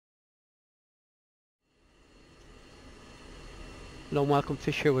Hello and welcome,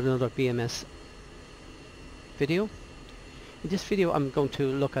 Fish here with another BMS video. In this video I'm going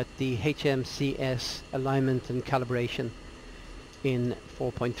to look at the Hmcs alignment and calibration in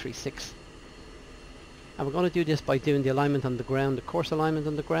 4.36. And we're going to do this by doing the alignment on the ground, the coarse alignment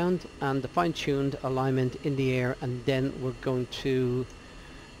on the ground, and the fine-tuned alignment in the air, and then we're going to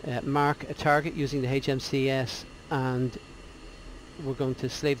mark a target using the Hmcs, and we're going to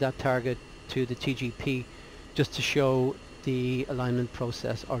slave that target to the TGP just to show the alignment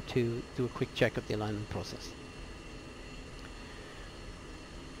process, or to do a quick check of the alignment process.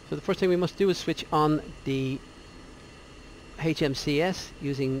 So the first thing we must do is switch on the Hmcs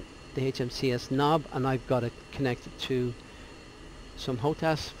using the Hmcs knob, and I've got it connected to some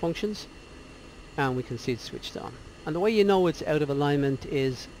HOTAS functions, and we can see it's switched on. And the way you know it's out of alignment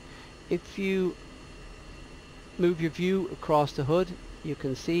is if you move your view across the hood, you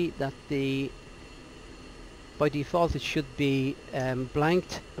can see that by default it should be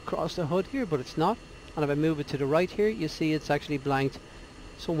blanked across the hood here, but it's not. And if I move it to the right here, you see it's actually blanked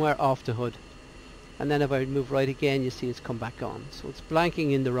somewhere off the hood. And then if I move right again, you see it's come back on. So it's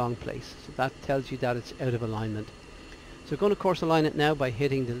blanking in the wrong place. So that tells you that it's out of alignment. So we're going to course align it now by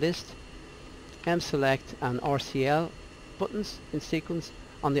hitting the list, M-select and RCL buttons in sequence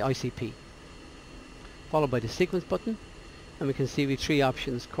on the ICP, followed by the sequence button, and we can see we have three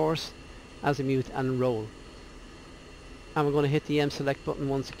options: course, azimuth and roll. And we're going to hit the M-select button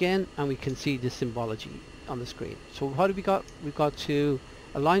once again, and we can see the symbology on the screen. So what have we got? We've got to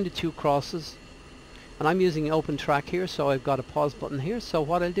align the two crosses, and I'm using open track here, so I've got a pause button here. So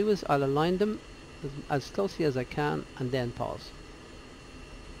what I'll do is I'll align them as closely as I can and then pause.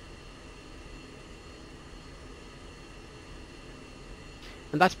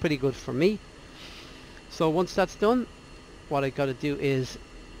 And that's pretty good for me. So once that's done, what I got to do is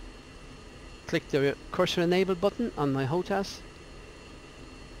click the cursor enable button on my HOTAS,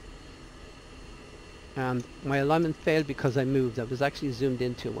 and my alignment failed because I moved. I was actually zoomed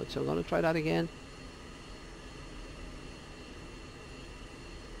in too much, so I'm going to try that again.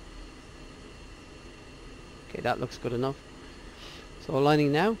 Okay, that looks good enough. So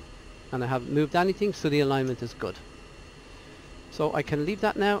aligning now, and I haven't moved anything, so the alignment is good. So I can leave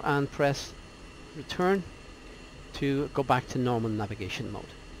that now and press return to go back to normal navigation mode.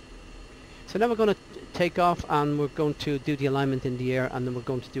 So now we're going to take off, and we're going to do the alignment in the air, and then we're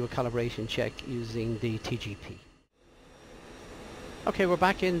going to do a calibration check using the TGP. Okay, we're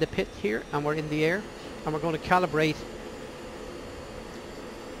back in the pit here, and we're in the air, and we're going to calibrate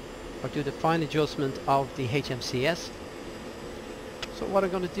or do the fine adjustment of the Hmcs. So what I'm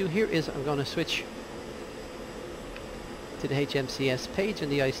going to do here is I'm going to switch to the Hmcs page in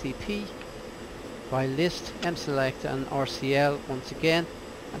the ICP by list, M-select and RCL once again.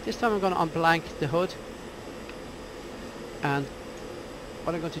 And this time I'm going to unblank the hood, and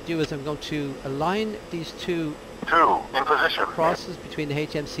what I'm going to do is I'm going to align these two in position crosses between the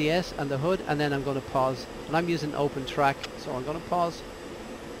Hmcs and the hood, and then I'm going to pause. And I'm using open track, so I'm going to pause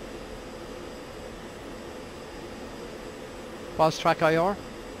track IR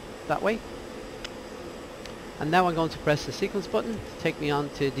that way. And now I'm going to press the sequence button to take me on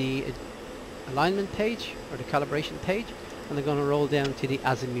to the alignment page, or the calibration page, and I'm going to roll down to the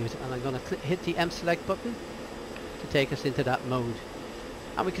azimuth, and I'm going to hit the M-select button to take us into that mode.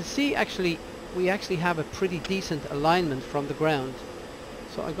 And we can see we actually have a pretty decent alignment from the ground.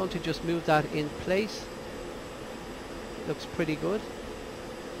 So I'm going to just move that in place. It looks pretty good.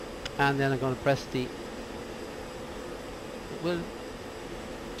 And then I'm going to press the, we'll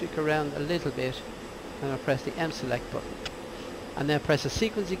jick around a little bit, and I'll press the M-select button. And then press the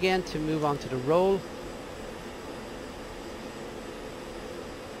sequence again to move on to the roll.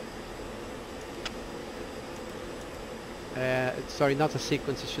 Sorry, not the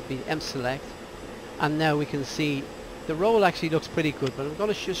sequence, it should be M-select. And now we can see the roll actually looks pretty good, but I'm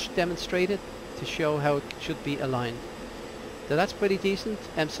going to just demonstrate it to show how it should be aligned. So that's pretty decent.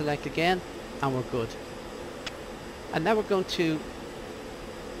 M-select again, and we're good. And now we're going to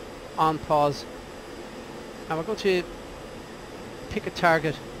on pause, and we're going to pick a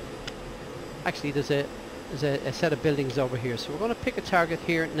target. Actually, there's a set of buildings over here, so we're going to pick a target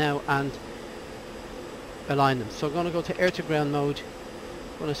here now and align them. So I'm going to go to air to ground mode.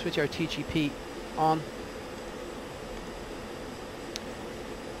 I'm going to switch our TGP on,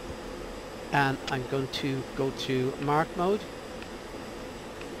 and I'm going to go to mark mode.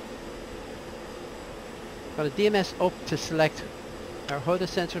 Got a DMS up to select our HOTAS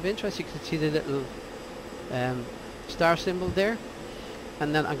center of interest. You can see the little star symbol there,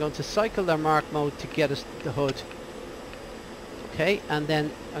 and then I'm going to cycle our mark mode to get us the hood. Okay, and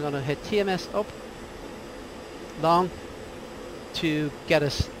then I'm going to hit TMS up, long, to get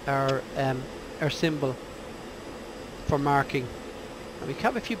us our symbol for marking. And we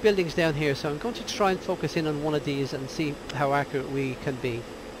have a few buildings down here, so I'm going to try and focus in on one of these and see how accurate we can be.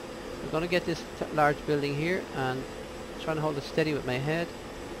 I'm going to get this large building here and trying to hold it steady with my head.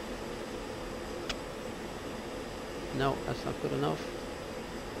 No, that's not good enough.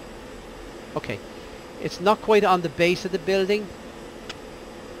 Okay, it's not quite on the base of the building,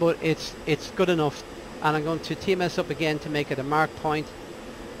 but it's good enough. And I'm going to TMS up again to make it a mark point.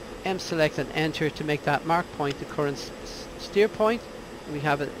 M-select and enter to make that mark point the current steer point. We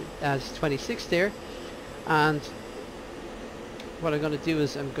have it as 26 there. And what I'm going to do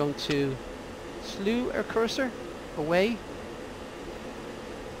is I'm going to slew our cursor away.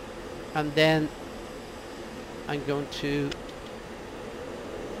 And then I'm going to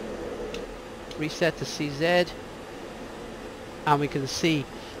reset to CZ, and we can see,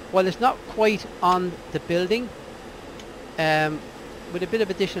 while it's not quite on the building, with a bit of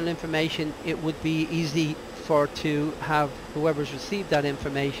additional information, it would be easy to have whoever's received that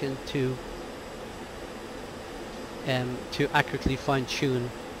information to accurately fine-tune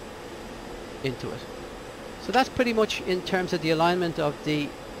into it. So that's pretty much in terms of the alignment of the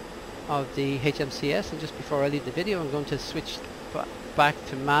HMCS. And just before I leave the video, I'm going to switch back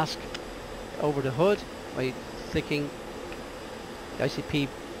to mask over the hood by clicking the ICP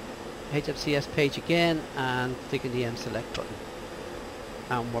HMCS page again and clicking the M select button,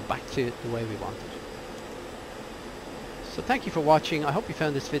 and we're back to the way we want it. So thank you for watching. I hope you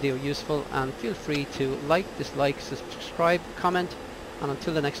found this video useful, and feel free to like, dislike, subscribe, comment, and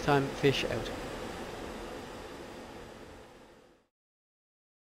until the next time, fish out.